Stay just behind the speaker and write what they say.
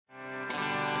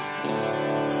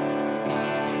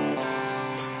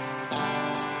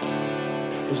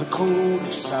There's a code of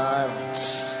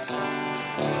silence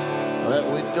that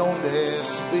we don't dare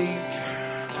speak.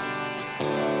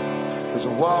 There's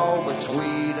a wall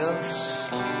between us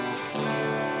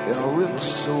and a river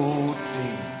so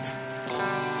deep.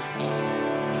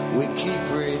 We keep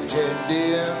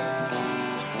pretending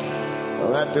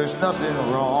that there's nothing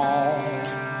wrong.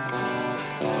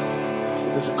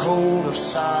 There's a code of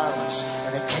silence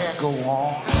and it can't go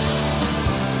on.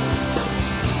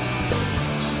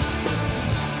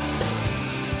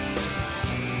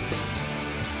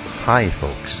 Hi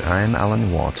folks, I'm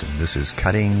Alan Watt and this is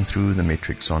Cutting Through the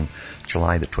Matrix on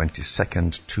July the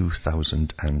 22nd,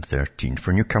 2013.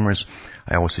 For newcomers,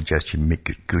 I always suggest you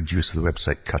make good use of the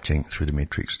website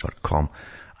cuttingthroughthematrix.com.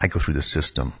 I go through the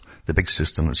system, the big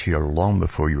system that's here long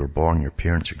before you were born, your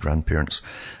parents, your grandparents,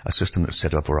 a system that's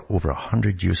set up over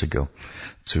 100 years ago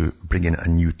to bring in a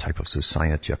new type of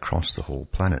society across the whole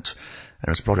planet. And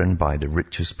it was brought in by the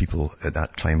richest people at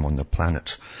that time on the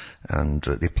planet. And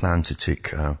they planned to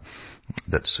take,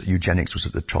 that eugenics was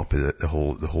at the top of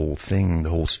the whole thing,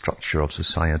 the whole structure of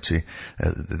society.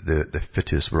 The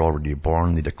fittest were already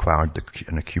born. They'd acquired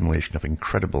an accumulation of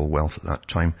incredible wealth at that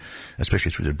time,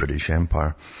 especially through the British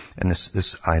Empire. And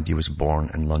this idea was born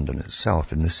in London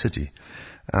itself, in the city.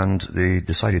 And they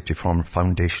decided to form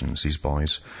foundations, these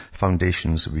boys.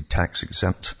 Foundations would be tax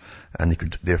exempt, and they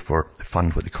could therefore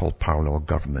fund what they called parallel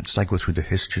governments. And I go through the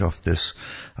history of this.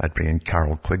 I'd bring in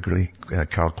Carroll Quigley.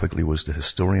 Carroll Quigley was the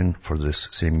historian for this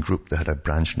same group that had a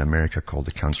branch in America called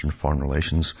the Council on Foreign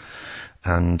Relations.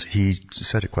 And he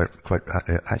said it quite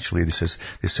actually, he says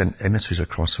they sent emissaries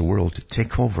across the world to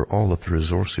take over all of the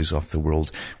resources of the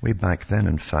world way back then,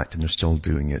 in fact, and they're still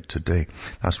doing it today.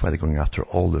 That's why they're going after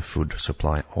all the food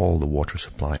supply, all the water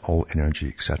supply, all energy,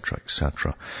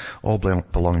 etc., all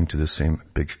belonging to the same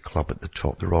big club at the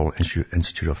top. They're all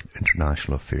Institute of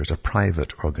International Affairs, a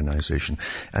private organization,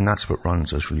 and that's what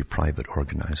runs us, really private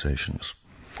organizations.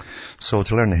 So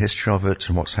to learn the history of it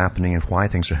and what's happening and why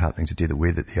things are happening today the way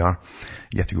that they are,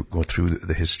 you have to go through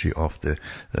the history of the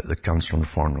Council on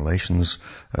Foreign Relations,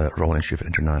 Royal Institute of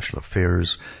International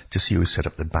Affairs, to see who set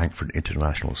up the Bank for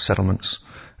International Settlements,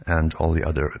 and all the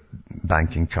other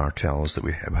banking cartels that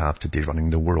we have today running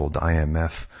the world, the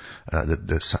IMF,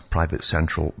 the private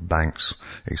central banks,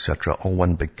 etc., all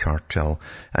one big cartel.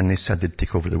 And they said they'd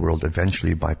take over the world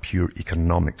eventually by pure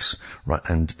economics, right?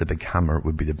 And the big hammer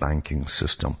would be the banking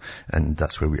system. And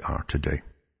that's where we are today.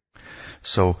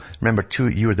 So remember too,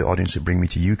 you're the audience that bring me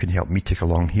to you. You can help me take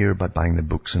along here by buying the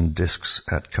books and discs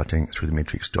at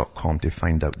cuttingthroughthematrix.com to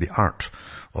find out the art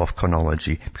of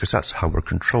chronology, because that's how we're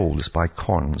controlled, is by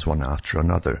cons one after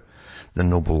another. The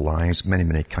noble lies,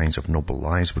 many kinds of noble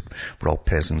lies. We're all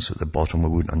peasants at the bottom. We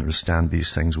wouldn't understand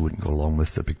these things. We wouldn't go along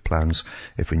with the big plans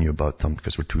if we knew about them,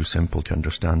 because we're too simple to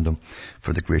understand them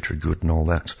for the greater good and all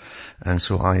that. And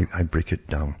so I break it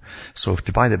down. So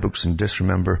to buy the books and discs,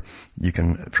 remember, you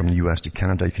can, from the US to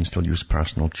Canada, you can still use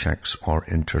personal checks or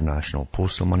international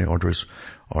postal money orders,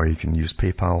 or you can use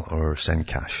PayPal or send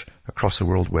cash. Across the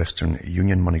world, Western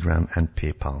Union, MoneyGram, and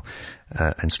PayPal.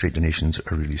 And straight donations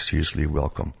are really seriously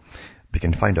welcome. You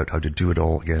can find out how to do it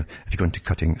all again if you go into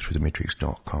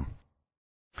cuttingthroughthematrix.com.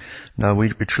 Now, we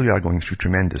truly are going through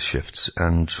tremendous shifts,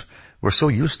 and we're so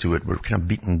used to it, we're kind of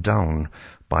beaten down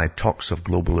by talks of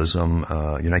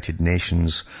globalism, United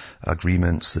Nations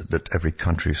agreements that every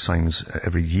country signs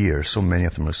every year. So many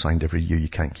of them are signed every year, you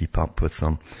can't keep up with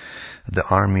them. The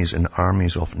armies and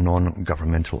armies of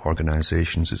non-governmental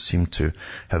organizations that seem to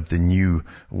have the new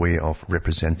way of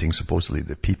representing supposedly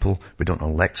the people. We don't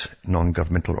elect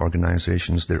non-governmental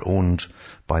organizations. They're owned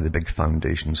by the big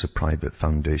foundations, the private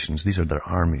foundations. These are their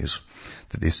armies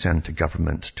that they send to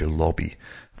government to lobby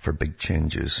for big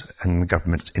changes. And the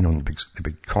government's in on the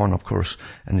big con, of course,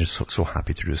 and they're so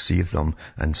happy to receive them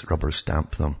and rubber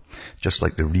stamp them. Just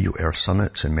like the Rio Air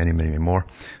Summit and many more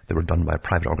that were done by a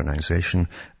private organization.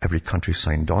 Every country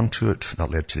signed on to it. That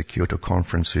led to the Kyoto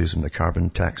conferences and the carbon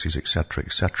taxes,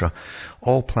 etc.,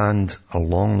 all planned a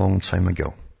long time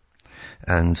ago.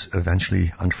 And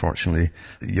eventually, unfortunately,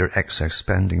 your excess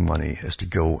spending money is to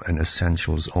go in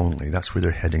essentials only. That's where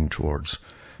they're heading towards.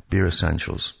 Bare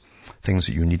essentials. Things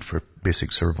that you need for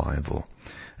basic survival.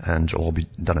 And all be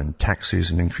done in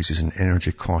taxes and increases in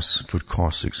energy costs, food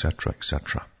costs, etc.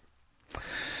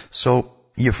 So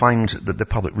you find that the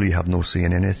public really have no say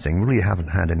in anything, really haven't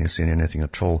had any say in anything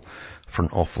at all for an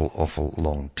awful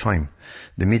long time.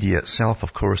 The media itself,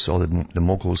 of course, all the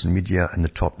moguls in media and the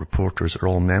top reporters are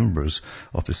all members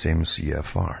of the same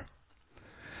CFR.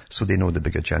 so they know the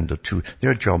big agenda too.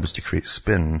 Their job is to create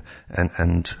spin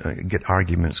and get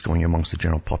arguments going amongst the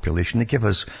general population. They give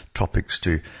us topics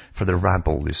for the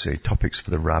rabble, they say, topics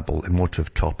for the rabble,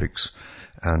 emotive topics.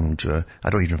 And I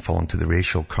don't even fall into the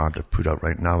racial card they've put out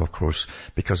right now, of course,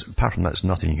 because apart from that, there's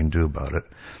nothing you can do about it.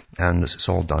 And it's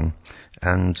all done.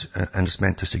 And it's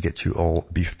meant to get you all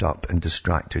beefed up and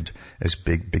distracted as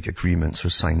big agreements are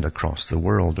signed across the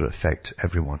world that affect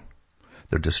everyone.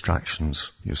 They're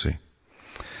distractions, you see.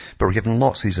 But we're given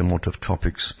lots of these emotive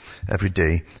topics every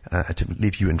day to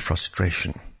leave you in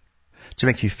frustration, to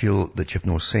make you feel that you have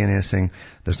no say in anything,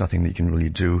 there's nothing that you can really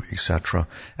do, etc.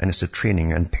 And it's a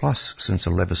training. And plus, since the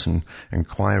Leveson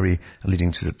inquiry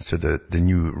leading to the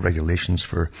new regulations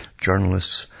for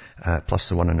journalists, plus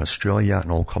the one in Australia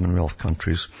and all Commonwealth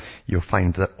countries, you'll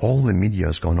find that all the media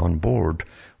has gone on board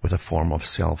with a form of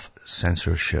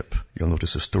self-censorship. You'll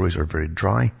notice the stories are very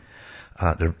dry.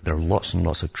 There are lots and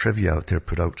lots of trivia out there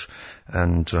put out,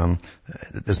 and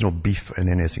there's no beef in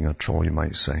anything at all, you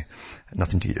might say.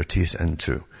 Nothing to get your teeth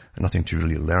into, nothing to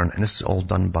really learn. And this is all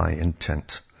done by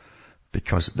intent,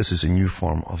 because this is a new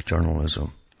form of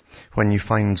journalism. When you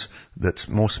find that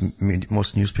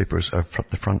most newspapers are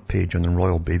the front page on the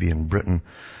royal baby in Britain,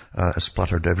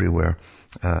 splattered everywhere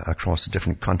across the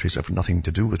different countries that have nothing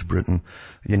to do with Britain,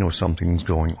 you know something's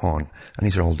going on. And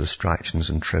these are all distractions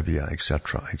and trivia,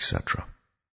 etc., etc.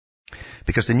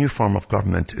 Because the new form of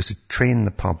government is to train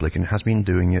the public, and it has been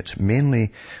doing it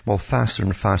mainly, faster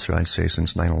and faster, I'd say,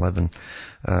 since 9/11,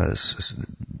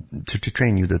 to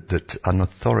train you that an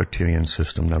authoritarian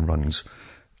system now runs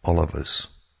all of us.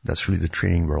 That's really the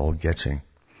training we're all getting.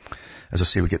 As I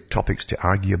say, we get topics to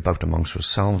argue about amongst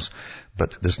ourselves,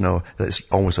 but it's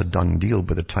always a done deal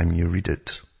by the time you read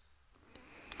it.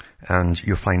 And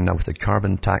you'll find now with the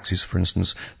carbon taxes, for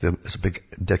instance, there's a big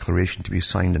declaration to be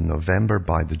signed in November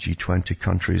by the G20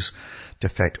 countries to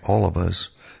affect all of us,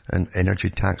 and energy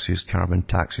taxes, carbon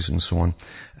taxes, and so on.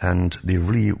 And they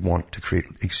really want to create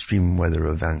extreme weather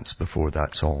events before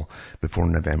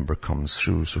November comes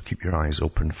through, so keep your eyes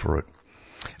open for it.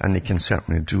 And they can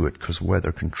certainly do it, because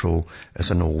weather control is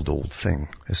an old thing.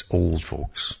 It's old,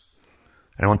 folks.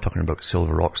 And I'm not talking about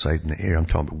silver oxide in the air. I'm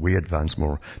talking about way advanced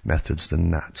more methods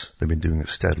than that. They've been doing it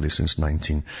steadily since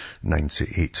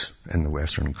 1998 in the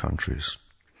Western countries.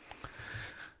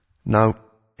 Now,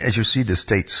 as you see the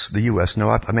States, the US, now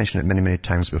I mentioned it many, many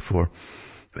times before,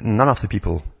 none of the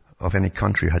people of any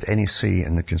country had any say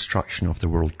in the construction of the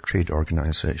World Trade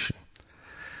Organization.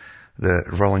 The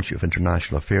Royal Institute of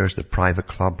International Affairs, the private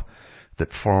club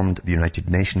that formed the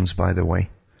United Nations, by the way.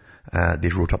 They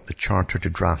wrote up the charter to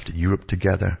draft Europe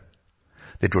together.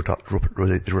 They wrote up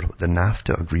the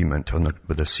NAFTA agreement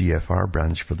with the CFR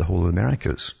branch for the whole of the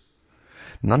Americas.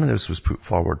 None of this was put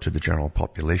forward to the general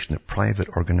population. That private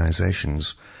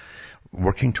organizations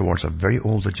working towards a very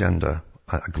old agenda,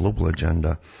 a global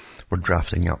agenda, were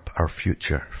drafting up our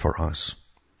future for us.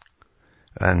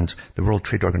 And the World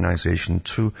Trade Organization,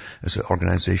 too, is an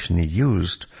organization they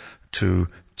used to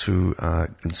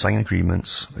sign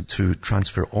agreements to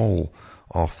transfer all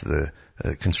of the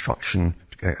construction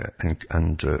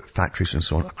and factories and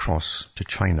so on across to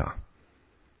China.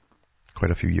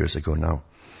 Quite a few years ago now.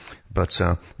 But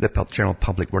the general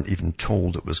public weren't even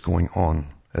told it was going on.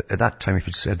 At that time, if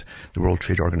you'd said the World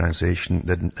Trade Organization,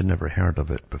 they'd never heard of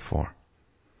it before.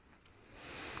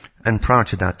 And prior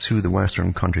to that, too, the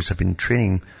Western countries have been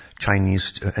training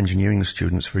Chinese engineering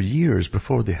students for years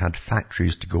before they had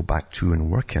factories to go back to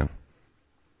and work in.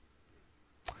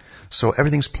 So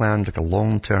everything's planned like a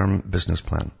long-term business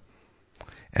plan.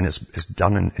 And it's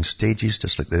done in stages,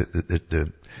 just like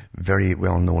the very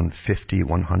well-known 50,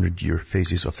 100-year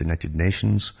phases of the United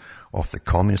Nations, of the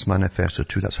Communist Manifesto,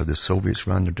 too. That's how the Soviets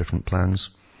ran their different plans.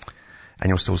 And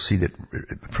you'll still see that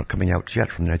coming out yet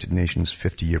from the United Nations,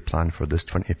 50-year plan for this,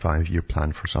 25-year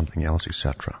plan for something else,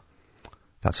 etc.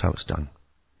 That's how it's done.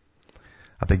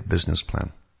 A big business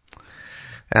plan.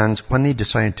 And when they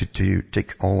decided to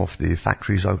take all of the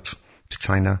factories out to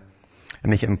China and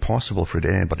make it impossible for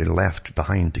anybody left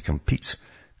behind to compete,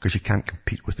 because you can't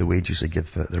compete with the wages they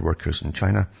give their workers in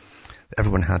China,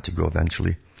 everyone had to go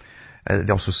eventually.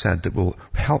 They also said that we'll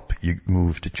help you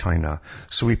move to China.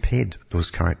 So we paid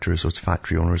those characters, those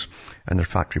factory owners and their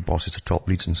factory bosses, the top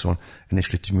leads and so on,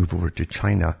 initially to move over to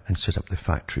China and set up the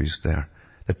factories there.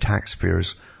 The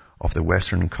taxpayers of the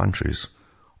Western countries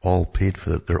all paid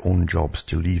for their own jobs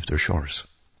to leave their shores.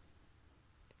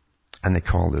 And they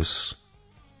call this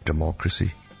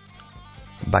democracy.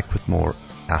 Back with more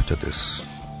after this.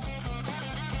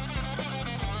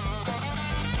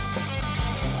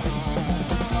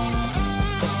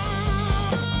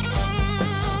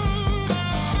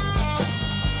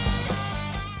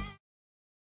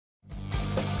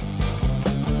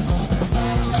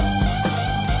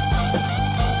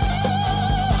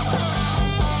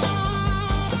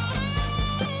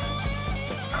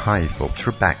 Hi folks,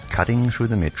 we're back cutting through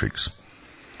the matrix.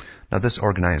 Now this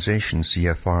organization,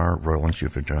 CFR, Royal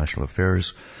Institute for International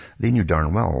Affairs, they knew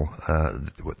darn well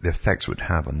what the effects would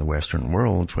have on the Western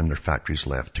world when their factories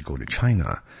left to go to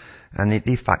China. And they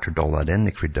factored all that in.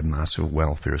 They created a massive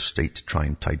welfare state to try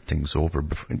and tide things over,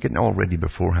 getting all ready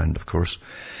beforehand, of course.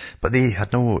 But they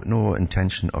had no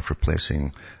intention of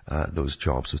replacing those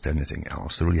jobs with anything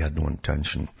else. They really had no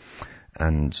intention.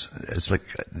 And it's like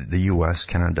the US,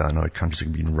 Canada, and other countries are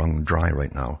being wrung dry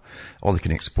right now. All they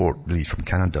can export really from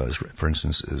Canada, for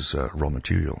instance, is raw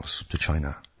materials to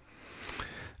China.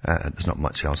 There's not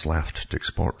much else left to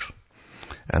export.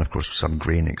 And of course some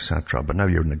grain, etc. But now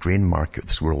you're in the grain market,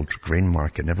 this world grain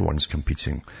market, and everyone's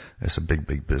competing. It's a big,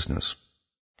 big business.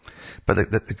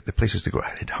 But the places that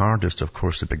got hit hardest, of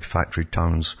course, the big factory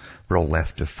towns were all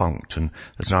left defunct. And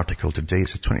there's an article today,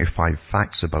 it's 25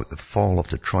 facts about the fall of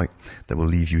Detroit that will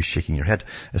leave you shaking your head.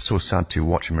 It's so sad to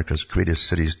watch America's greatest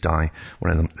cities die.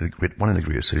 One of the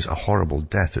greatest cities, a horrible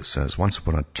death, it says. Once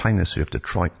upon a time, the city of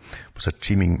Detroit was a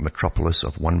teeming metropolis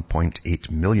of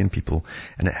 1.8 million people,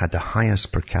 and it had the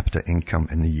highest per capita income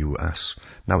in the U.S.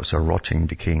 Now it's a rotting,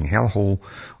 decaying hellhole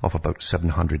of about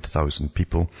 700,000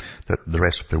 people that the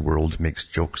rest of the world makes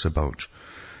jokes about.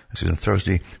 This is on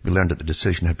Thursday, we learned that the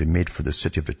decision had been made for the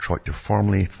city of Detroit to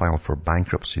formally file for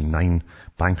bankruptcy,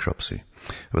 bankruptcy.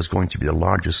 It was going to be the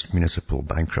largest municipal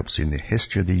bankruptcy in the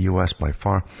history of the U.S. by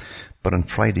far, but on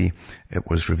Friday it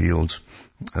was revealed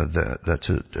that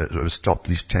it was stopped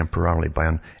at least temporarily by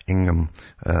an Ingham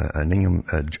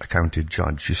County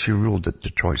judge. She ruled that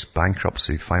Detroit's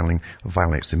bankruptcy filing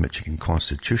violates the Michigan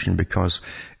Constitution because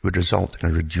it would result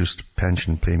in reduced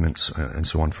pension payments and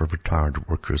so on for retired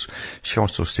workers. She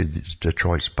also stated that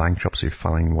Detroit's bankruptcy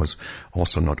filing was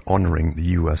also not honoring the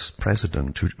U.S.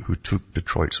 president who took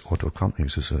Detroit's auto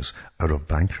companies, it says, out of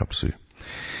bankruptcy.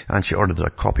 And she ordered that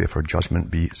a copy of her judgment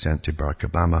be sent to Barack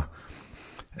Obama.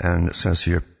 And it says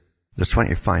here, there's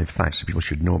 25 facts that people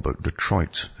should know about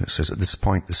Detroit. It says at this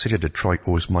point, the city of Detroit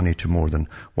owes money to more than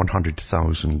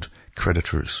 100,000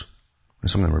 creditors. And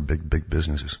some of them are big, big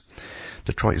businesses.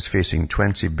 Detroit is facing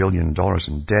 $20 billion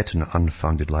in debt and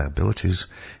unfunded liabilities.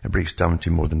 It breaks down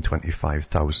to more than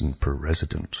 $25,000 per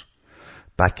resident.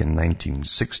 Back in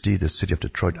 1960, the city of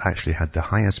Detroit actually had the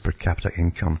highest per capita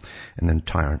income in the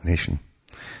entire nation.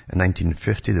 In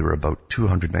 1950, there were about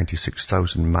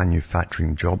 296,000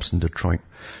 manufacturing jobs in Detroit.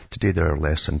 Today, there are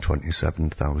less than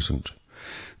 27,000.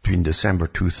 Between December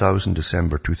 2000 and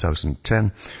December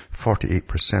 2010,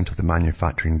 48% of the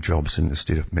manufacturing jobs in the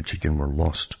state of Michigan were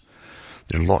lost.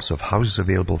 There are lots of houses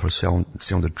available for sale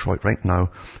in Detroit right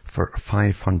now for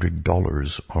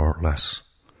 $500 or less.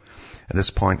 At this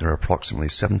point, there are approximately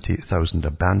 78,000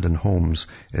 abandoned homes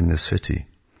in the city.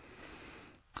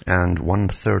 And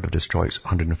 1/3 of Detroit's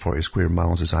 140 square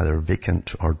miles is either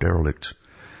vacant or derelict.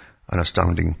 An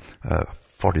astounding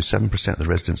 47% of the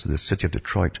residents of the city of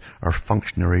Detroit are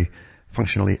functionally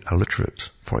illiterate.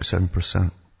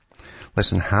 47%. Less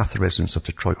than half the residents of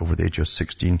Detroit over the age of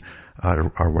 16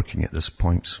 are working at this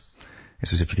point. It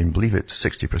says, if you can believe it,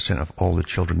 60% of all the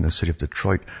children in the city of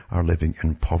Detroit are living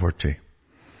in poverty.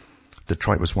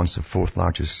 Detroit was once the fourth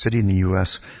largest city in the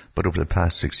U.S., but over the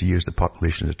past 6 years, the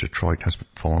population of Detroit has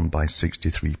fallen by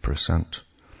 63%.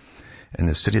 And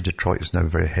the city of Detroit is now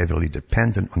very heavily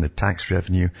dependent on the tax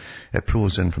revenue it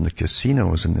pulls in from the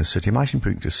casinos in the city. Imagine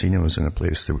putting casinos in a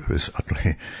place that was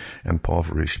utterly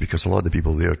impoverished, because a lot of the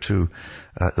people there too,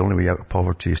 the only way out of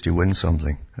poverty is to win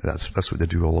something. That's what they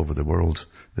do all over the world,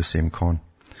 the same con.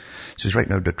 It says right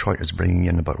now Detroit is bringing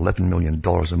in about $11 million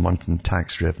a month in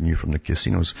tax revenue from the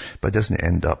casinos, but it doesn't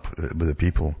end up with the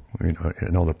people,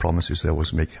 and all the promises they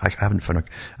always make. I haven't found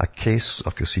a case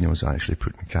of casinos actually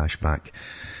putting cash back,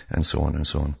 and so on and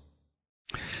so on.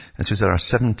 It says there are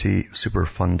 70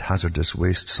 Superfund hazardous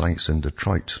waste sites in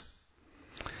Detroit,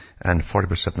 and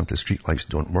 40% of the streetlights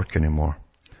don't work anymore.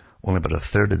 Only about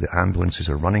 1/3 of the ambulances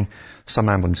are running. Some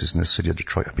ambulances in the city of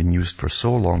Detroit have been used for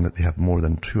so long that they have more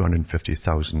than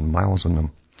 250,000 miles on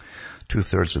them.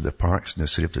 2/3 of the parks in the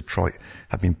city of Detroit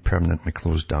have been permanently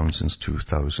closed down since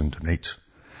 2008.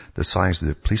 The size of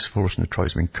the police force in Detroit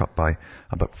has been cut by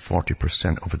about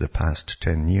 40% over the past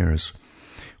 10 years.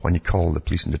 When you call the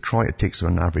police in Detroit, it takes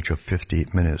them an average of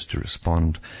 58 minutes to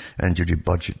respond. And due to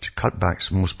budget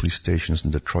cutbacks, most police stations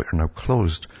in Detroit are now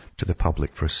closed to the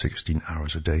public for 16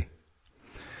 hours a day.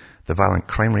 The violent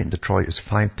crime rate in Detroit is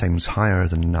 5 times higher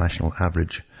than the national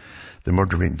average. The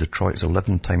murder rate in Detroit is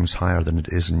 11 times higher than it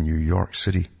is in New York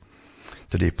City.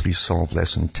 Today, police solve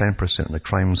less than 10% of the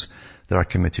crimes that are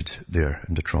committed there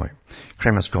in Detroit.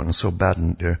 Crime has gotten so bad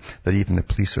in there that even the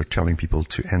police are telling people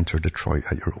to enter Detroit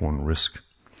at your own risk.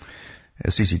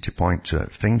 It's easy to point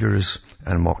fingers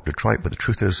and mock Detroit, but the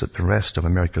truth is that the rest of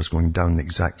America is going down the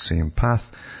exact same path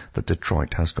that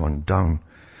Detroit has gone down.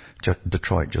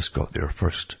 Detroit just got there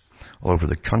first. All over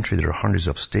the country, there are hundreds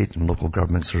of state and local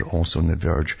governments that are also on the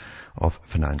verge of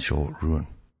financial ruin.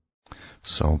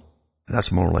 So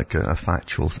that's more like a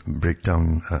factual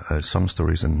breakdown, some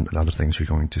stories and other things you're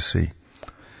going to see.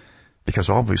 Because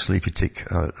obviously, if you take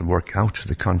work out of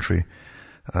the country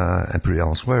and put it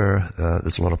elsewhere,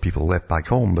 there's a lot of people left back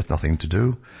home with nothing to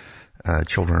do.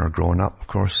 Children are growing up, of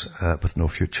course, with no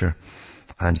future,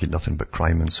 and you get nothing but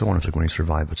crime and so on if they're going to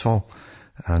survive at all.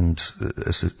 And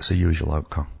it's a usual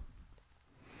outcome.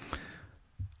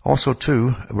 Also,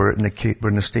 too, we're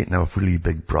in a state now of really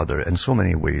big brother in so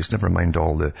many ways. Never mind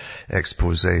all the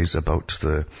exposés about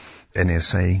the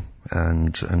NSA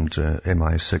and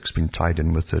MI6 being tied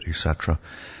in with it, etc.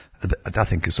 I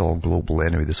think it's all global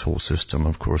anyway, this whole system,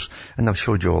 of course. And I've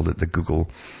showed you all the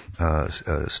Google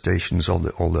stations, all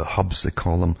the hubs, they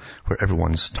call them, where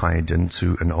everyone's tied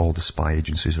into and all the spy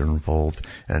agencies are involved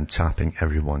and tapping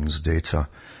everyone's data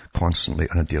constantly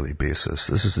on a daily basis.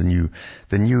 This is the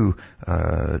new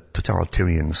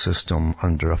totalitarian system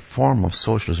under a form of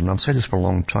socialism. And I've said this for a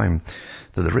long time,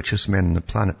 that the richest men on the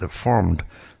planet that formed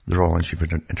the Royal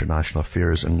Institute of International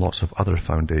Affairs and lots of other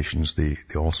foundations they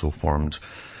also formed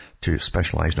to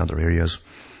specialize in other areas.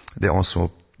 They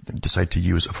also decided to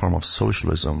use a form of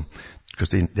socialism because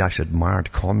they actually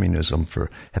admired communism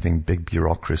for having big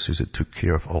bureaucracies that took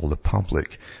care of all the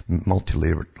public,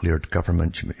 multi-layered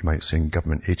government, you might say,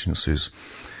 government agencies,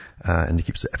 and it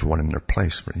keeps everyone in their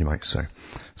place, you might say.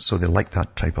 So they like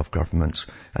that type of government,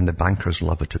 and the bankers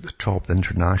love it at the top. The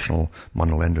international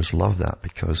moneylenders love that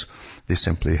because they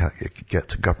simply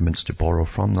get governments to borrow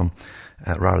from them.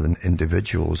 Rather than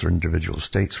individuals or individual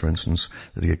states, for instance,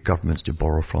 they get governments to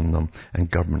borrow from them,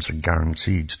 and governments are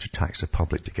guaranteed to tax the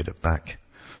public to get it back.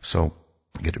 So,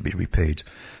 get it be repaid.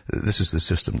 This is the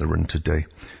system that we're in today.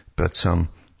 But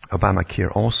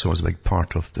Obamacare also is a big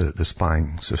part of the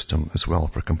spying system as well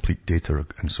for complete data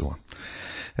and so on.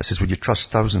 It says, would you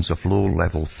trust thousands of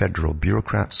low-level federal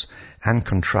bureaucrats and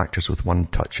contractors with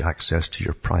one-touch access to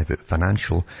your private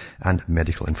financial and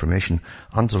medical information?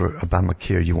 Under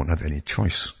Obamacare, you won't have any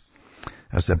choice.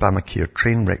 As the Obamacare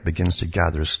train wreck begins to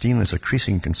gather steam, there's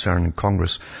increasing concern in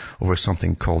Congress over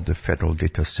something called the Federal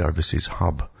Data Services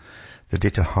Hub. The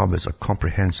Data Hub is a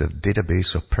comprehensive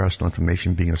database of personal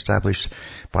information being established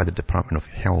by the Department of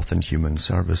Health and Human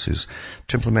Services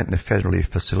to implement the federally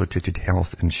facilitated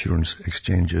health insurance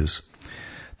exchanges.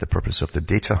 The purpose of the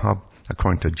Data Hub,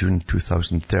 according to a June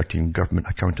 2013 Government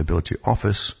Accountability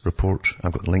Office report,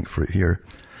 I've got the link for it here.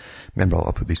 Remember,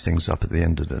 I'll put these things up at the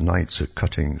end of the night, so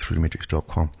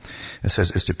cuttingthroughthematrix.com. It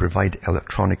says, is to provide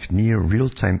electronic near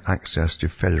real-time access to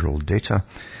federal data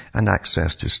and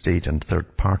access to state and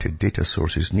third-party data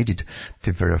sources needed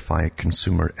to verify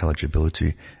consumer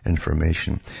eligibility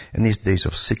information. In these days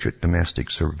of secret domestic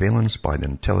surveillance by the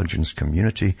intelligence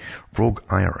community, rogue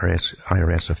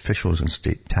IRS officials and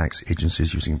state tax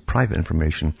agencies using private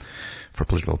information for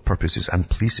political purposes and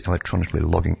police electronically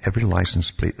logging every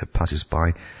license plate that passes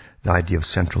by, the idea of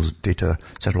centralized data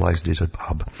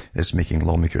hub is making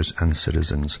lawmakers and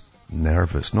citizens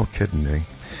nervous. No kidding, eh?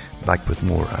 Back with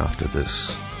more after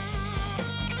this.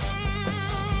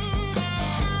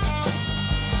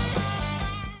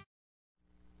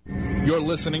 You're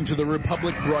listening to the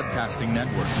Republic Broadcasting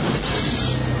Network,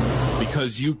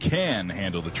 because you can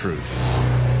handle the truth.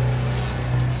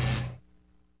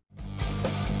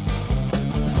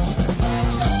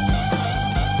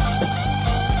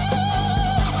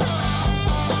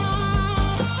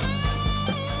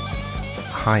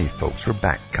 Hi folks, we're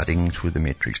back cutting through the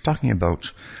matrix, talking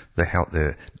about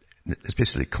it's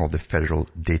basically called the Federal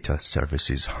Data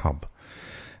Services Hub.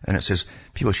 And it says,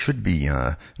 people should be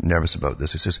nervous about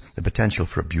this. It says, the potential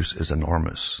for abuse is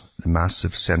enormous. The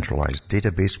massive centralized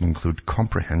database will include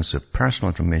comprehensive personal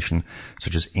information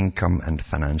such as income and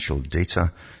financial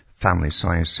data, family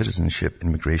size, citizenship,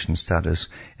 immigration status,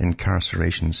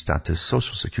 incarceration status,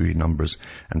 social security numbers,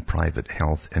 and private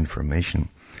health information.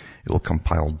 It will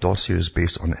compile dossiers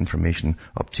based on information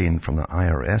obtained from the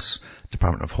IRS,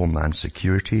 Department of Homeland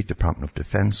Security, Department of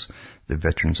Defense, the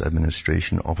Veterans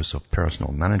Administration, Office of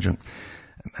Personnel Management,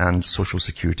 and Social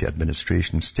Security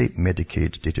Administration, state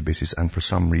Medicaid databases, and for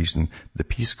some reason, the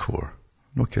Peace Corps.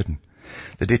 No kidding.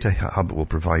 The Data Hub will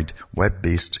provide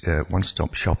web-based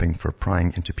one-stop shopping for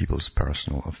prying into people's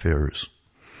personal affairs.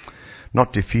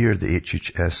 Not to fear, the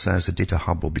HHS says the Data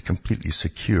Hub will be completely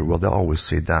secure. Well, they always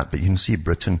say that, but you can see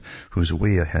Britain, who's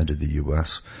way ahead of the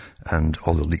US, and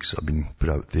all the leaks have been put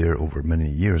out there over many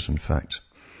years, in fact.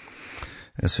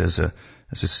 It says,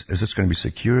 Is this going to be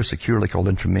secure? Secure like all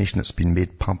information that's been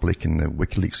made public in the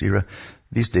WikiLeaks era?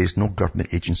 These days, no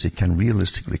government agency can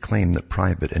realistically claim that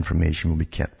private information will be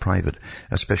kept private,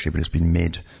 especially when it's been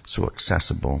made so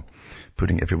accessible.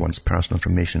 Putting everyone's personal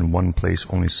information in one place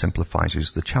only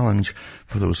simplifies the challenge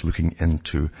for those looking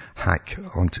into hack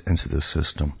into the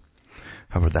system.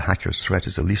 However, the hacker's threat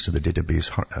is the least of the database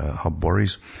hub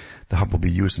worries. The hub will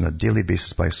be used on a daily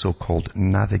basis by so-called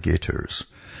navigators,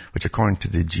 which according to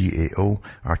the GAO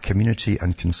are community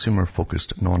and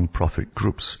consumer-focused non-profit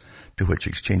groups to which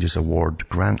exchanges award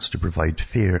grants to provide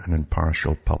fair and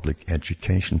impartial public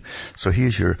education. So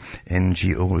here's your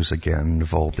NGOs again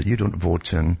involved that you don't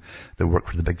vote in. They work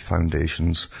for the big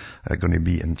foundations are going to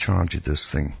be in charge of this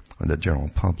thing, or the general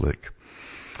public.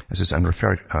 It says, and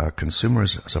refer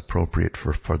consumers as appropriate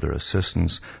for further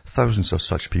assistance. Thousands of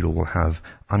such people will have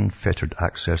unfettered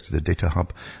access to the data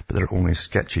hub, but there are only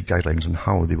sketchy guidelines on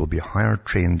how they will be hired,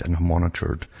 trained and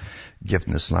monitored.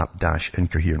 Given the slapdash,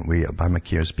 incoherent way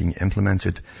Obamacare is being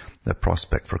implemented, the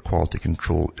prospect for quality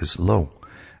control is low.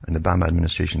 And the Obama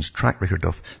administration's track record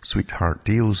of sweetheart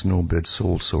deals, no-bid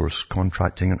sole source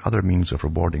contracting and other means of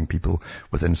rewarding people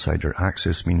with insider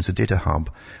access means the data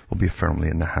hub will be firmly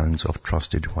in the hands of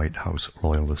trusted White House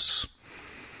loyalists.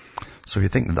 So if you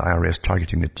think that the IRS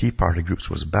targeting the Tea Party groups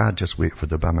was bad, just wait for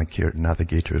the Obamacare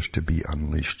navigators to be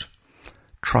unleashed.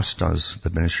 Trust us, the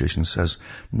administration says.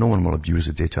 No one will abuse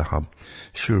the data hub.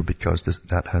 Sure, because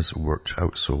that has worked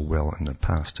out so well in the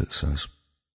past, it says.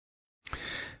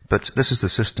 But this is the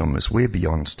system. It's way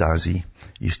beyond Stasi,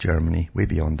 East Germany, way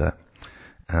beyond that.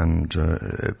 And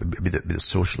it'd be the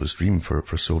socialist dream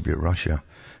for Soviet Russia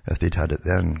if they'd had it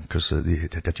then, because they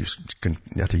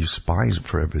had to use spies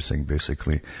for everything,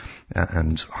 basically,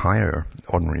 and hire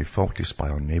ordinary folk to spy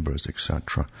on neighbors,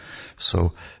 etc.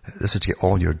 So this is to get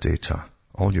all your data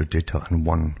in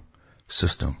one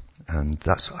system. And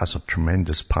that's a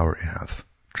tremendous power to have.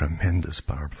 Tremendous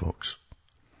power, folks.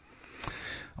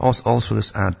 Also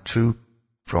this ad too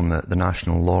from the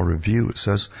National Law Review. It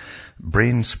says,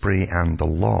 brain spray and the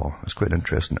law. It's quite an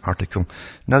interesting article.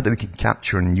 Now that we can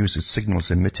capture and use the signals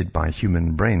emitted by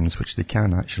human brains, which they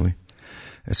can actually,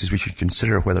 it says we should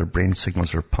consider whether brain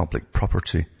signals are public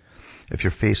property. If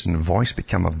your face and voice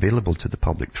become available to the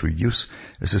public through use,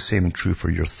 it's the same true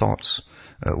for your thoughts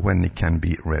when they can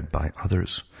be read by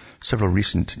others. Several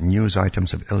recent news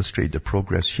items have illustrated the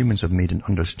progress humans have made in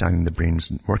understanding the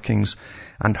brain's workings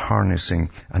and harnessing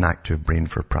an active brain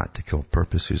for practical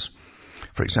purposes.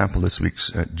 For example, this week's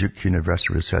Duke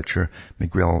University researcher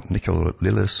Miguel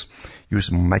Nicolillis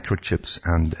used microchips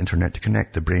and internet to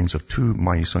connect the brains of two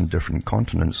mice on different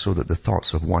continents so that the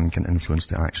thoughts of one can influence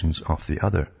the actions of the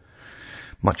other.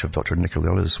 Much of Dr.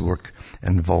 Nicolillis' work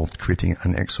involved creating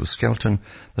an exoskeleton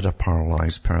that a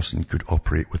paralyzed person could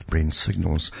operate with brain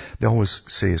signals. They always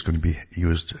say it's going to be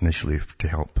used initially to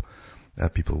help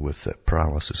people with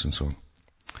paralysis and so on.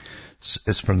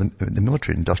 It's from the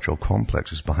military-industrial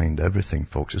complex is behind everything,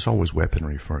 folks. It's always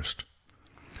weaponry first.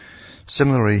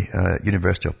 Similarly,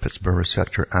 University of Pittsburgh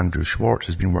researcher Andrew Schwartz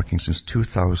has been working since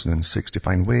 2006 to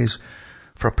find ways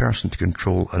for a person to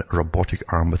control a robotic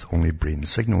arm with only brain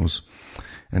signals.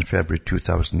 In February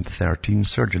 2013,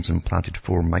 surgeons implanted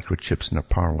 4 microchips in a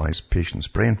paralyzed patient's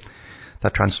brain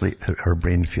that translate her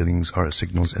brain feelings or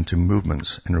signals into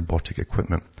movements in robotic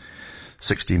equipment.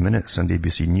 60 Minutes and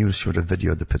ABC News showed a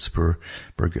video of the Pittsburgh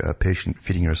patient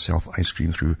feeding herself ice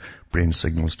cream through brain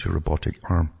signals to a robotic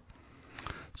arm.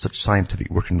 Such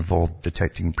scientific work involved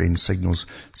detecting brain signals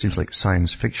seems like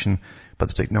science fiction, but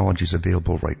the technology is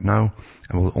available right now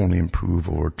and will only improve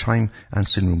over time and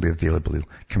soon will be available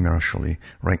commercially.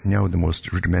 Right now, the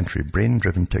most rudimentary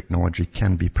brain-driven technology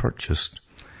can be purchased.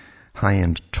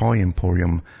 High-end toy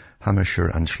emporium Hamisher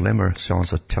and Schlemmer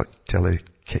sells a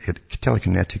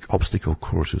telekinetic obstacle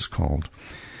course, it's called,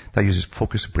 that uses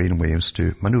focused brain waves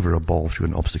to maneuver a ball through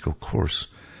an obstacle course.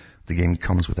 The game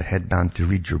comes with a headband to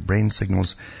read your brain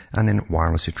signals and then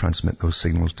wirelessly transmit those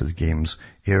signals to the game's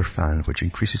air fan, which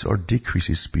increases or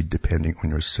decreases speed depending on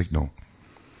your signal.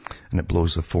 And it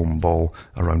blows a foam ball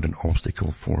around an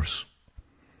obstacle course.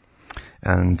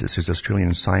 And this is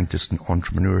Australian scientist and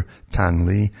entrepreneur Tan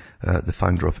Lee, the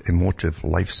founder of Emotive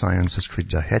Life Science, has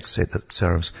created a headset that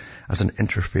serves as an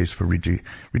interface for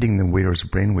reading the wearer's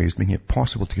brainwaves, making it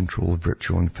possible to control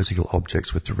virtual and physical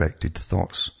objects with directed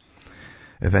thoughts.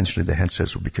 Eventually, the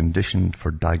headsets will be conditioned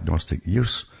for diagnostic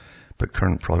use, but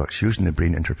current products using the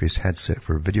brain interface headset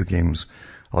for video games,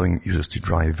 allowing users to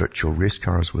drive virtual race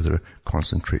cars with their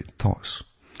concentrated thoughts.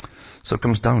 So it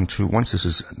comes down to, once this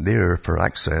is there for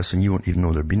access, and you won't even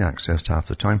know they're being accessed half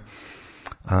the time,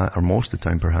 or most of the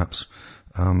time perhaps,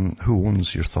 who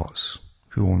owns your thoughts?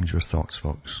 Who owns your thoughts,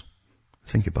 folks?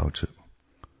 Think about it.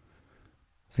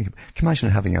 Can you imagine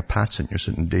having a patent? You're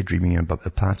sitting daydreaming about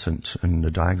the patent and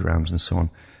the diagrams and so on,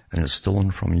 and it's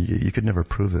stolen from you. You could never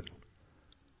prove it.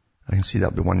 I can see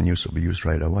that be one use that will be used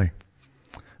right away.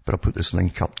 But I'll put this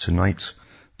link up tonight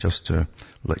just to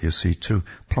let you see too.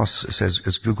 Plus, it says,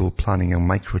 is Google planning a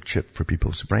microchip for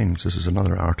people's brains? This is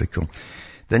another article.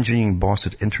 The engineering boss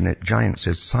at Internet Giant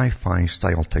says sci-fi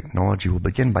style technology will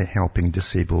begin by helping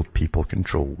disabled people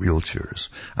control wheelchairs.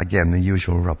 Again, the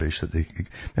usual rubbish that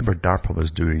remember DARPA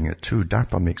was doing it too.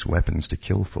 DARPA makes weapons to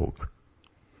kill folk.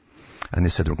 And they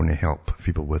said they were going to help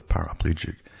people with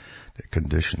paraplegic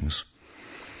conditions.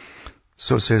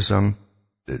 So it says,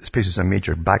 it faces a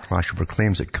major backlash over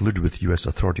claims it colluded with U.S.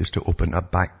 authorities to open a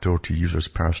backdoor to users'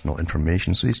 personal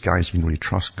information. So these guys, you can really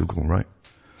trust Google, right?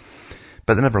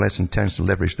 But it nevertheless intends to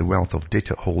leverage the wealth of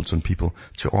data it holds on people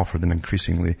to offer them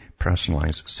increasingly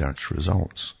personalized search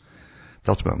results.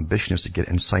 The ultimate ambition is to get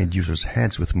inside users'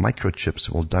 heads with microchips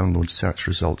that will download search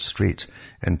results straight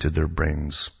into their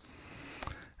brains.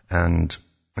 And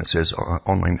it says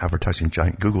online advertising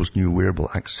giant Google's new wearable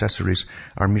accessories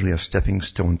are merely a stepping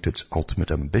stone to its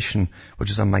ultimate ambition, which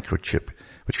is a microchip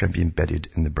which can be embedded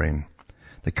in the brain.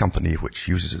 The company, which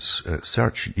uses its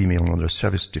search, email, and other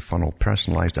services to funnel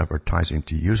personalized advertising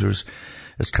to users,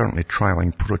 is currently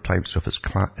trialing prototypes of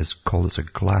it's called a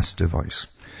glass device,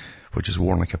 which is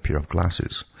worn like a pair of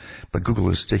glasses. But Google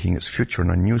is staking its future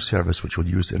in a new service which will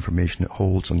use the information it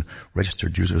holds on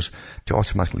registered users to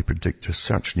automatically predict their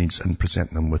search needs and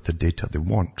present them with the data they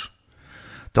want.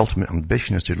 The ultimate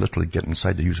ambition is to literally get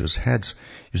inside the users' heads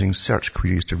using search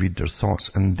queries to read their thoughts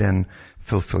and then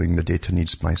fulfilling the data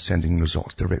needs by sending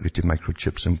results directly to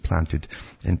microchips implanted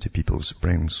into people's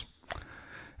brains.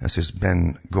 As says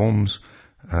Ben Gomes,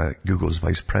 Google's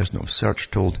vice president of search,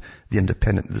 told The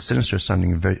Independent that the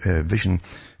sinister-sounding vision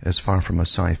is far from a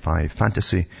sci-fi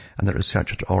fantasy and that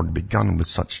research had already begun with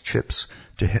such chips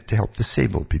to help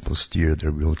disabled people steer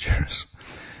their wheelchairs.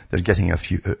 They're getting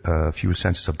a few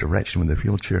senses of direction with the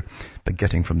wheelchair, but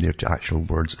getting from there to actual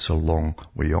words is a long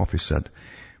way off, he said.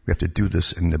 We have to do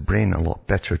this in the brain a lot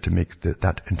better to make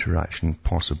that interaction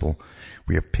possible.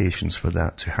 We have patience for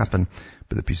that to happen,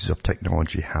 but the pieces of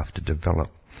technology have to develop.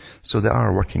 So they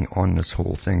are working on this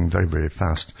whole thing very, very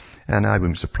fast, and I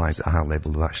wouldn't be surprised at how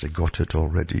level they've actually got it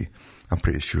already. I'm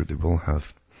pretty sure they will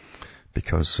have,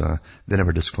 because they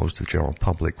never disclose to the general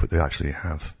public what they actually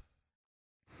have.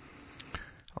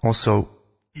 Also,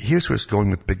 here's where it's going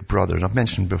with Big Brother. And I've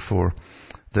mentioned before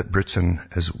that Britain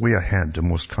is way ahead of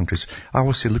most countries. I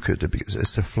always say look at it because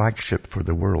it's the flagship for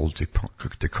the world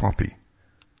to copy.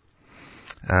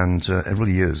 And it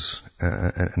really is.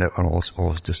 And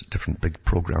all different big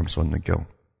programs on the go.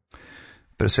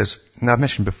 But it says, now I've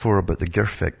mentioned before about the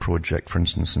GIRFEC project, for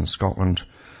instance, in Scotland,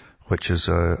 which is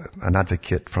an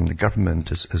advocate from the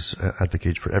government, is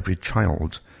advocate for every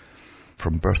child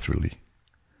from birth, really.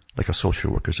 Like a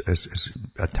social worker is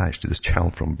attached to this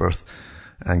child from birth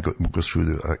and goes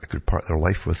through a good part of their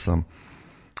life with them.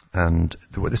 And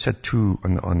what they said too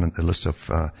on the list of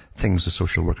things the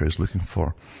social worker is looking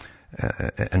for,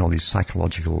 and all these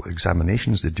psychological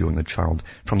examinations they do on the child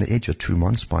from the age of 2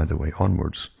 months, by the way,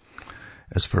 onwards,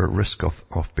 is for a risk of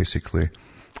basically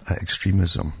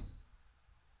extremism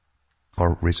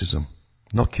or racism.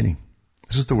 Not kidding.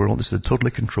 This is the world. This is a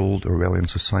totally controlled Orwellian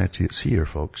society. It's here,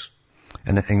 folks.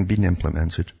 And being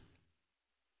implemented.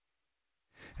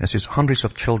 It says hundreds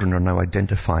of children are now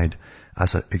identified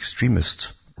as an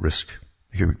extremist risk.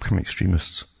 They can become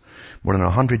extremists. More than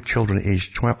 100 children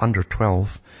aged under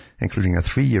 12, including a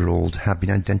 3-year-old, have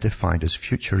been identified as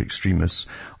future extremists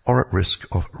or at risk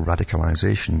of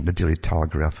radicalization, the Daily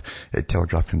Telegraph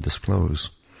can disclose.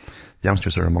 The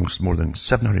youngsters are amongst more than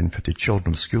 750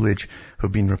 children of school age who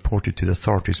have been reported to the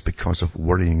authorities because of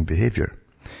worrying behavior.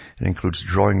 It includes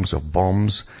drawings of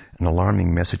bombs and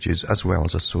alarming messages, as well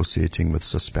as associating with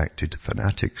suspected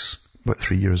fanatics. About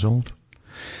 3 years old.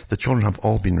 The children have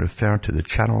all been referred to the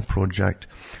Channel Project,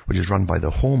 which is run by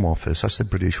the Home Office. That's the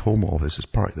British Home Office. It's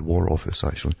part of the War Office,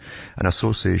 actually. An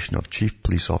association of chief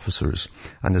police officers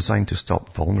and designed to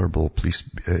stop vulnerable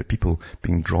people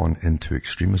being drawn into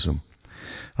extremism.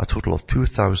 A total of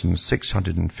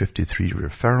 2,653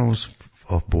 referrals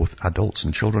of both adults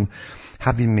and children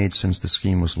have been made since the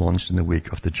scheme was launched in the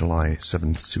wake of the July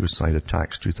 7th suicide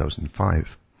attacks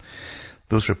 2005.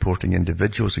 Those reporting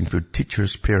individuals include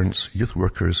teachers, parents, youth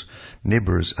workers,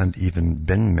 neighbours, and even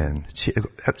bin men. See,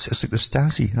 it's like the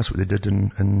Stasi. That's what they did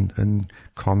in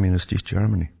communist East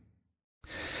Germany.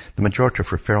 The majority of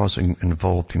referrals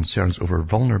involved concerns over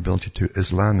vulnerability to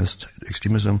Islamist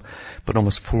extremism, but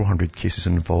almost 400 cases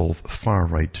involve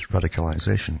far-right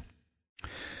radicalization.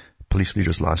 Police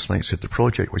leaders last night said the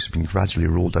project, which has been gradually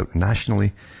rolled out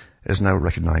nationally, is now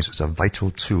recognized as a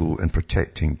vital tool in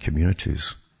protecting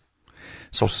communities.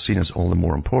 It's also seen as all the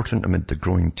more important amid the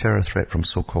growing terror threat from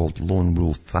so-called lone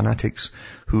wolf fanatics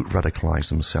who radicalize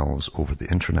themselves over the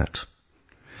internet.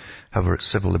 However,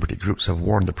 civil liberty groups have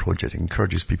warned the project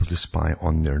encourages people to spy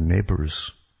on their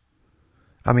neighbors.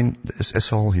 I mean,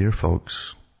 it's all here,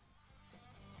 folks.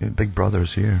 Big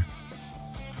Brother's here.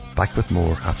 Back with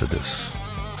more after this.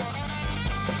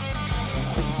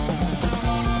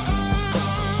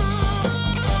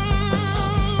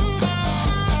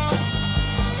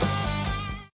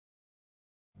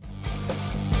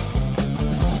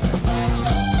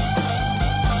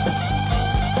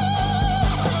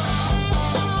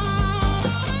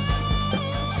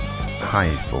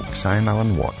 Hi folks, I'm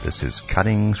Alan Watt. This is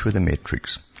Cutting Through the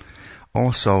Matrix.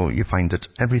 Also, you find that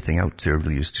everything out there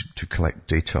really is to collect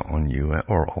data on you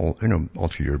or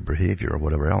alter your behavior or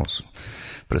whatever else.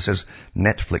 But it says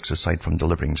Netflix, aside from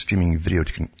delivering streaming video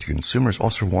to consumers,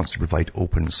 also wants to provide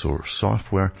open source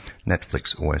software,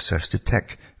 Netflix OSS, to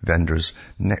tech vendors.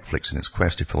 Netflix, in its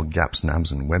quest to fill gaps in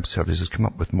Amazon Web Services, has come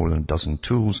up with more than a dozen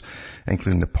tools,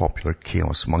 including the popular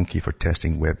Chaos Monkey for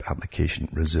testing web application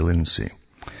resiliency.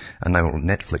 And now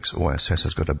Netflix OSS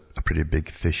has got a pretty big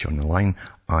fish on the line,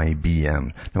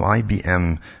 IBM. Now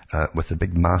IBM, with the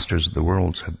big masters of the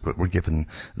world, were given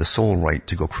the sole right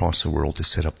to go across the world to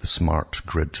set up the smart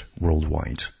grid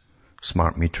worldwide.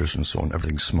 Smart meters and so on,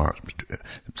 everything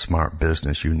smart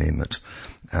business, you name it.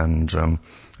 And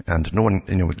no one,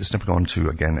 it's never gone to,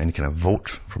 again, any kind of vote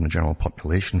from the general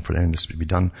population for any of this to be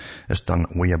done. It's done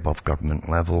way above government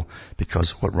level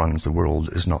because what runs the world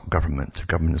is not government. The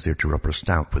government is there to rubber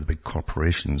stamp what the big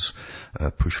corporations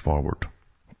push forward.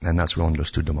 And that's well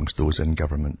understood amongst those in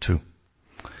government too.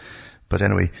 But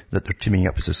anyway, that they're teaming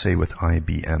up, as I say, with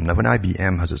IBM. Now, when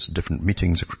IBM has its different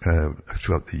meetings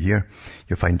throughout the year,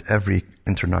 you'll find every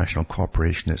international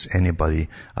corporation that anybody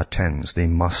attends, they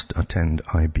must attend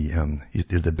IBM.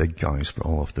 They're the big guys for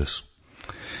all of this.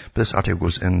 But this article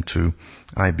goes into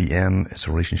IBM, its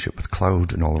relationship with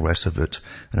cloud and all the rest of it,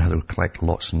 and how they collect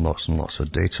lots and lots and lots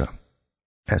of data.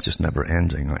 It's just never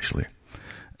ending, actually.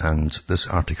 And this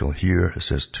article here, it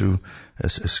says too,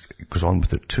 it goes on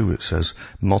with it too, it says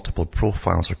multiple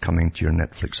profiles are coming to your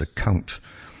Netflix account.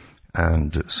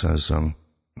 And it says,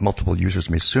 multiple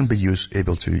users may soon be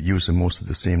able to use the most of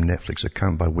the same Netflix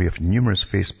account by way of numerous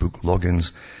Facebook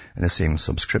logins and the same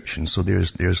subscription. So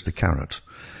there's the carrot.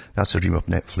 That's the dream of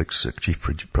Netflix chief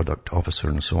product officer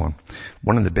and so on.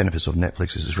 One of the benefits of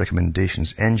Netflix is its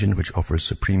recommendations engine, which offers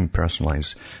supreme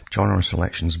personalized genre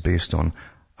selections based on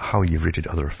how you've rated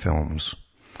other films.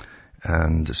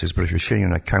 And it says, but if you're sharing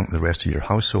an account with the rest of your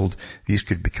household, these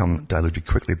could become diluted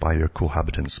quickly by your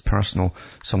cohabitants' personal,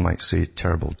 some might say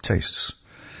terrible tastes.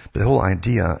 But the whole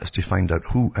idea is to find out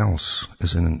who else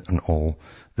is in all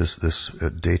this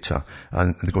data.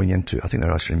 And they're going into, I think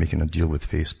they're actually making a deal with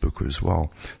Facebook as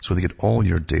well. So they get all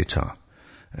your data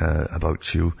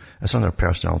about you. It's another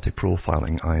personality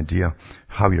profiling idea,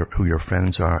 who your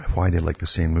friends are, why they like the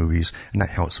same movies, and that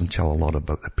helps them tell a lot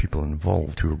about the people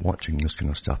involved who are watching this kind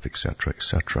of stuff,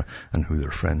 etc., and who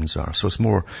their friends are. So it's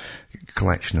more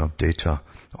collection of data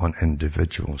on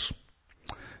individuals.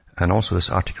 And also this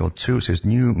article too says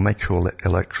new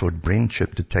microelectrode brain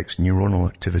chip detects neuronal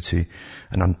activity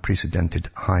and unprecedented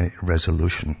high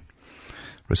resolution.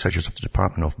 Researchers of the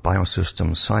Department of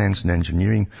Biosystems Science and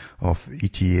Engineering of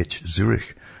ETH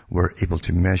Zurich were able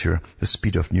to measure the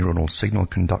speed of neuronal signal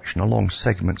conduction along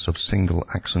segments of single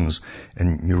axons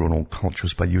in neuronal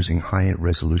cultures by using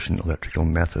high-resolution electrical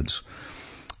methods.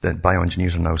 The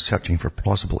bioengineers are now searching for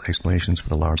plausible explanations for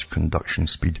the large conduction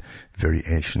speed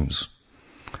variations.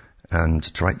 And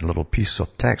to write a little piece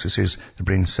of text, it says the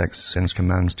brain sends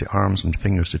commands to arms and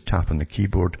fingers to tap on the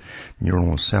keyboard.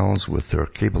 Neuronal cells with their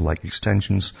cable-like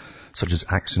extensions, such as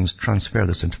axons, transfer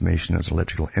this information as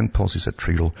electrical impulses that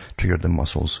trigger the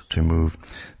muscles to move.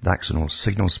 The axonal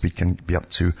signal speed can be up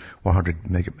to 100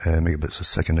 megabits a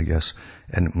second,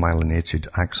 in myelinated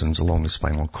axons along the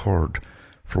spinal cord.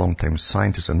 For a long time,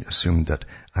 scientists assumed that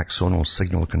axonal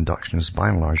signal conduction is by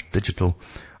and large digital.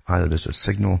 Either there's a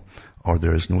signal or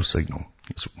there is no signal.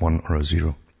 It's 1 or a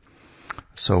 0.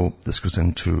 So this goes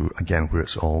into, again, where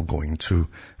it's all going to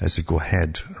as they go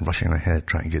ahead, rushing ahead,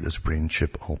 trying to get this brain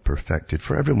chip all perfected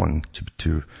for everyone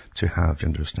to have, you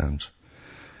understand.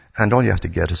 And all you have to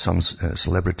get is some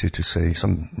celebrity to say,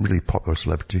 some really popular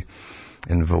celebrity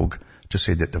in vogue, to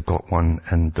say that they've got one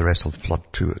and the rest will flood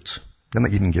to it. They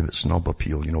might even give it snob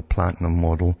appeal, platinum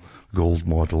model, gold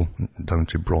model, down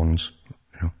to bronze,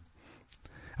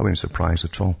 I wouldn't be surprised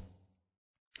at all.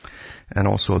 And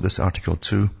also this article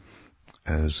too,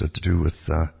 is to do with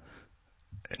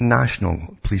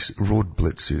national police road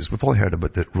blitzes. We've all heard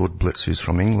about the road blitzes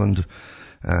from England,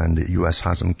 and the US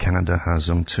has them, Canada has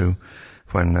them too.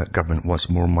 When government wants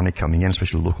more money coming in,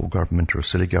 especially local government or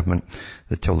city government,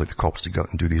 they tell the cops to go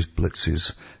out and do these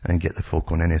blitzes and get the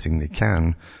folk on anything they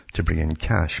can to bring in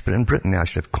cash. But in Britain, they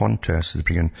actually have contests to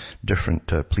bring in different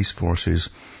police forces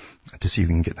to see if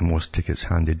we can get the most tickets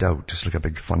handed out, just like a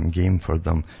big fun game for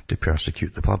them to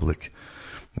persecute the public.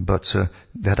 But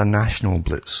they had a national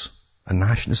blitz.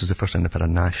 This is the first time they've had a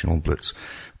national blitz.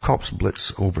 Cops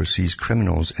blitz overseas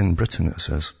criminals in Britain, it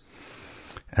says.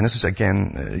 And this is,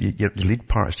 again, the lead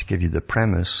part is to give you the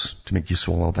premise to make you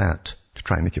swallow that, to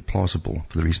try and make it plausible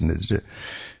for the reason that they did it.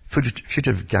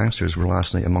 Fugitive gangsters were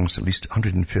last night amongst at least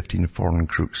 115 foreign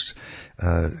crooks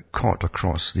caught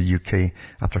across the UK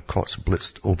after cops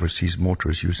blitzed overseas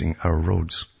motors using our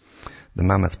roads. The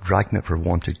mammoth dragnet for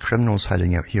wanted criminals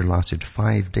hiding out here lasted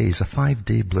 5 days. A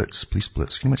 5-day blitz, police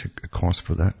blitz. Can you imagine a cost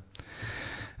for that?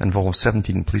 Involved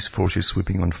 17 police forces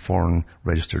sweeping on foreign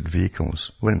registered vehicles.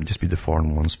 It wouldn't just be the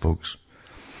foreign ones, folks.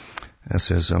 It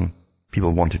says,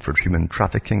 people wanted for human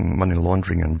trafficking, money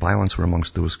laundering and violence were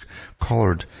amongst those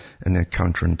collared in the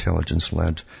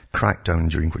counterintelligence-led crackdown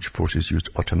during which forces used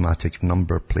automatic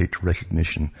number plate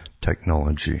recognition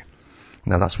technology.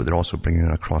 Now that's what they're also bringing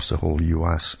across the whole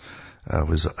US.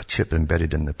 Was a chip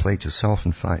embedded in the plate itself,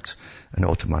 in fact, and it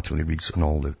automatically reads on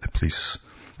all the police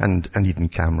and even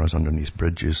cameras underneath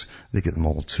bridges. They get them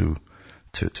all to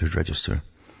register.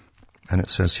 And it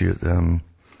says here, the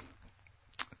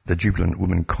jubilant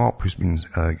woman cop who's been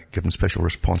given special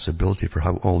responsibility for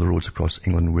how all the roads across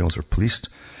England and Wales are policed,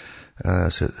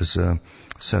 says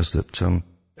that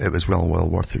it was well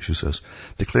worth it, she says.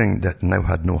 Declaring that now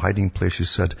had no hiding place, she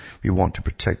said, we want to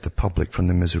protect the public from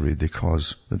the misery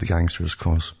that the gangsters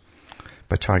cause.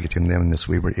 By targeting them in this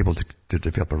way, we're able to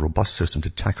develop a robust system to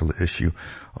tackle the issue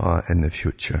in the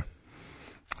future.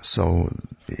 So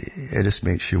it just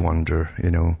makes you wonder,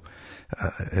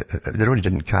 they really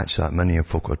didn't catch that many of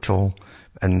folk at all.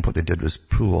 And what they did was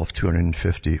pull off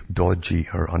 250 dodgy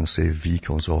or unsafe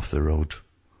vehicles off the road.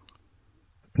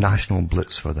 National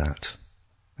blitz for that.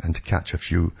 And to catch a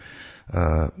few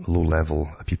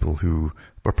low-level people who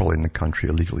were probably in the country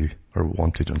illegally or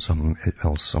wanted on something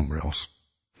else somewhere else.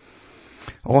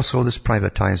 Also, this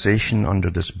privatization under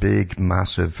this big,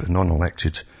 massive,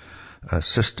 non-elected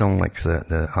system like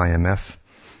the IMF,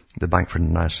 the Bank for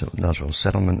International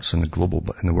Settlements, and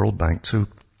the World Bank too.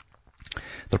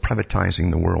 They're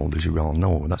privatizing the world, as you well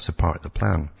know. That's a part of the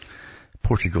plan.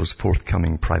 Portugal's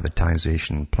forthcoming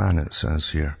privatization plan, it says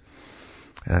here.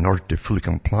 In order to fully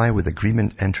comply with the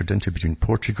agreement entered into between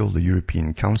Portugal, the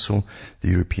European Council, the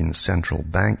European Central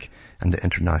Bank, and the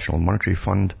International Monetary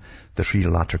Fund, the three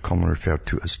latter commonly referred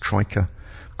to as Troika,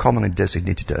 commonly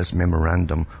designated as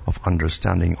Memorandum of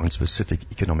Understanding on Specific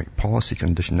Economic Policy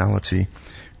Conditionality,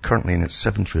 currently in its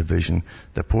 7th revision,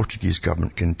 the Portuguese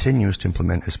government continues to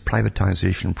implement its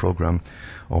privatization program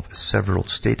of several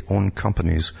state-owned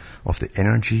companies of the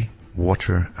energy,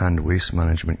 water and waste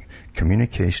management,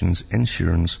 communications,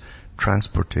 insurance,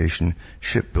 transportation,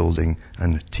 shipbuilding,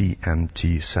 and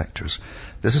TMT sectors.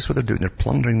 This is what they're doing. They're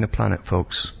plundering the planet,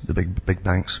 folks, the big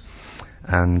banks,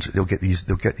 and they'll get these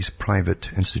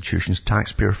private institutions,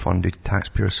 taxpayer-funded,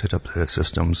 taxpayer-set-up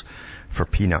systems for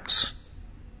peanuts.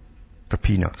 For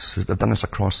peanuts. They've done this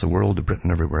across the world,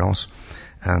 Britain, everywhere else,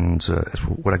 and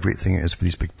what a great thing it is for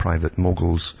these big private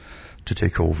moguls to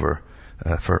take over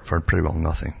for pretty well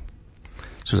nothing.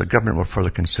 So the government will further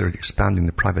consider expanding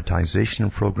the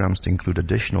privatization programs to include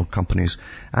additional companies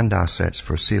and assets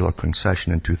for sale or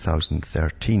concession in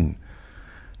 2013.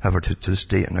 However, to this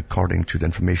date, and according to the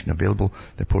information available,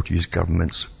 the Portuguese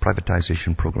government's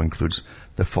privatization program includes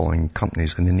the following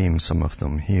companies, and they name some of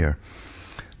them here.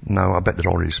 Now, I bet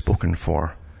they're already spoken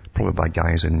for, probably by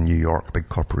guys in New York, big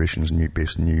corporations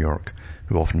based in New York,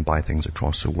 who often buy things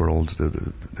across the world,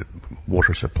 the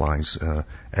water supplies,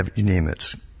 you name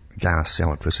it. Gas,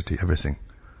 electricity, everything,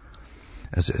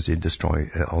 as they destroy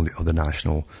all the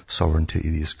national sovereignty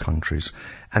of these countries.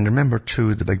 And remember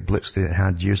too, the big blitz they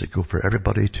had years ago for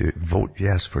everybody to vote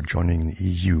yes for joining the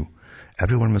EU.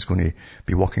 Everyone was going to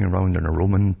be walking around in a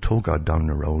Roman toga down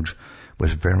the road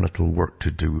with very little work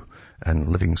to do and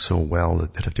living so well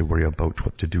that they'd have to worry about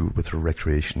what to do with their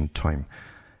recreation time.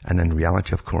 And in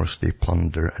reality, of course, they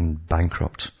plunder and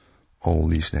bankrupt all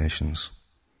these nations.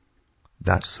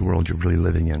 That's the world you're really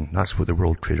living in. That's what the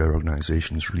World Trade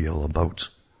Organization is really all about.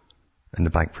 And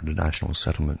the Bank for International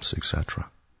Settlements, etc.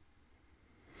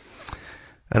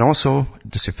 And also,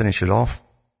 just to finish it off,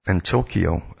 in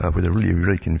Tokyo, where they're really,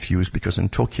 really confused, because in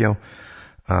Tokyo,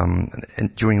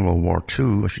 During World War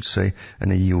II, I should say, in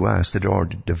the US, they'd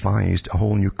already devised a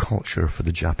whole new culture for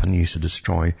the Japanese to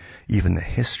destroy even the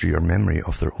history or memory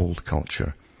of their old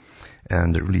culture.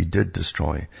 And it really did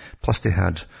destroy. Plus they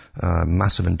had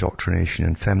massive indoctrination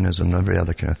in feminism and every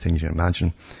other kind of thing you can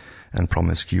imagine. And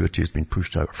promiscuity has been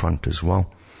pushed out front as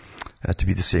well, to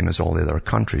be the same as all the other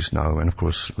countries now, and of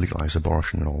course legalize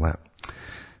abortion and all that.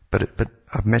 But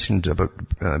I've mentioned about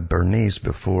Bernays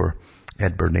before,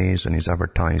 Ed Bernays and his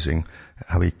advertising,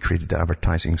 how he created the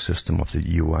advertising system of the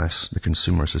US, the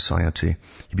consumer society.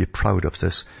 He'd be proud of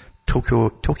this.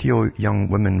 Tokyo young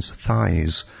women's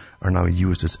thighs are now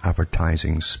used as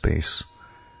advertising space.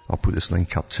 I'll put this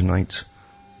link up tonight,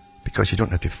 because you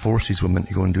don't have to force these women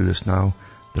to go and do this now.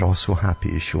 They're all so happy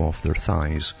to show off their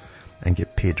thighs and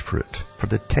get paid for it. For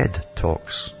the TED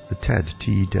Talks, the TED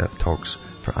Talks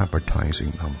for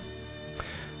advertising them.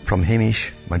 From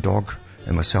Hamish, my dog,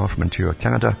 and myself from Ontario,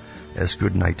 Canada, it's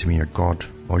good night to me, your God,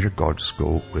 or your gods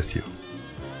go with you.